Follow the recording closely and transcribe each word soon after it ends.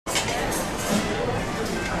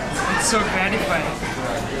so gratifying.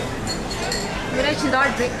 Vinay, she's not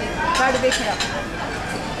drinking. Try to wake her up.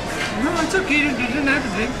 No, it's okay. You didn't have to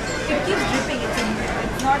drink. It keeps dripping.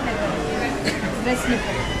 It's not like a breast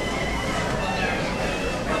nipple.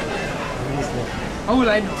 How will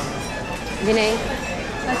I know? Vinay,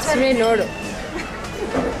 That's Vinay, nodu.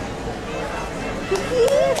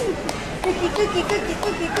 Cookie.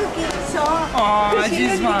 So, Oh,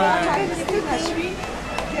 she's fine.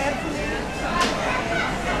 carefully.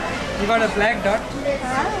 You got a black dot?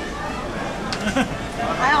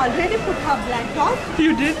 I already put her black dot.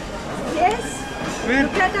 You did? Yes. Where?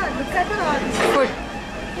 Look at her on Foot.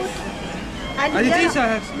 And Aditi, here,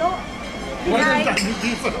 sir. no. Behind,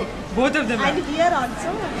 Both of them. and here also.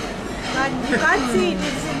 And you can't see it,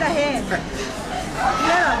 it's in the hair.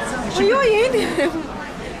 Here also. ಅಯ್ಯೋ ಏನು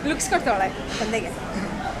looks ಕೊಡ್ತಾಳೆ ತಂದೆಗೆ.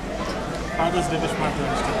 Father's Day wish ಮಾಡ್ತಾರೆ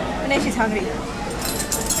ಅಷ್ಟೇ. Vinay, she's hungry.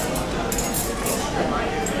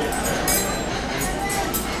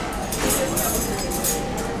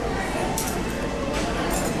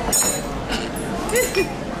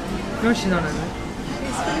 No, she's not hungry.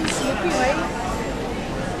 She's feeling sleepy, right?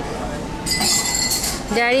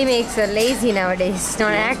 Daddy makes her lazy nowadays, not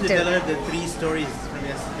Tell active. her the 3 stories from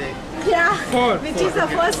yesterday. Yeah. Four. Which is the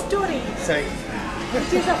first story. Sorry.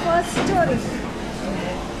 Which is the first story.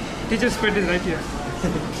 Teacher's pet is right here.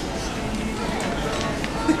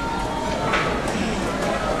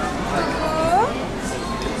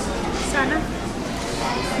 Sana.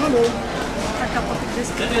 Hello. A cup of this.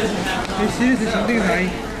 Hey, seriously, something is high.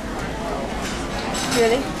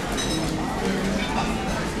 Really?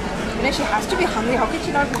 Vinay, she has to be hungry. How can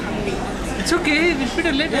she not be hungry? It's okay. We'll feed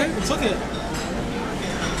her later. It's okay.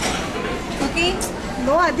 Cookie?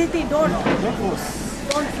 No, Aditi, don't. Don't force.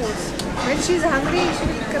 Don't force. When she's hungry, she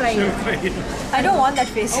will cry. I don't want that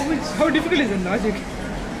face. How difficult is the logic?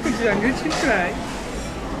 When she's hungry, she'll cry.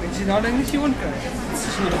 When she's not hungry, she won't cry.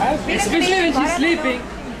 Especially when she's sleeping.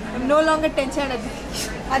 I'm no longer tension, Aditi.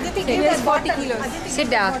 Aditi, She give weighs that 40 bottle. kilos. Aditi, Sit give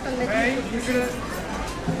that down. bottle, let me- Right? You could have...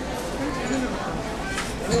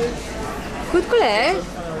 ಕೂತ್ಕೊಳ್ಳೆ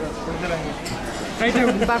Right now.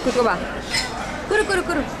 ಬಾ ಕೂತ್ಕೋ ಬಾ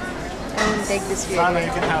ಕುರು I won't take this video. Sana,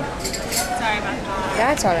 you can have it.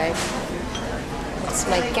 That's alright. It's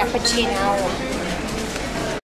my cappuccino.